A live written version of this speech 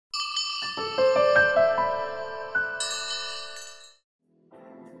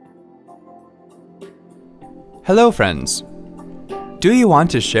Hello friends! Do you want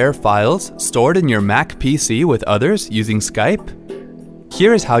to share files stored in your Mac PC with others using Skype?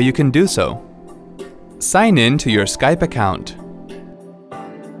 Here is how you can do so. Sign in to your Skype account.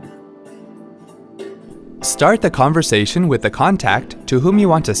 Start the conversation with the contact to whom you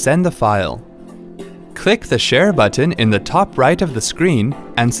want to send the file. Click the Share button in the top right of the screen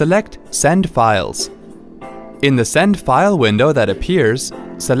and select Send Files. In the Send File window that appears,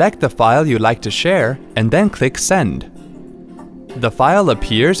 select the file you'd like to share and then click Send. The file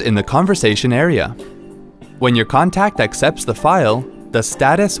appears in the conversation area. When your contact accepts the file, the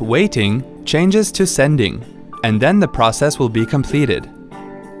status Waiting changes to Sending, and then the process will be completed.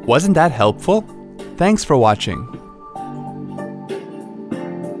 Wasn't that helpful? Thanks for watching.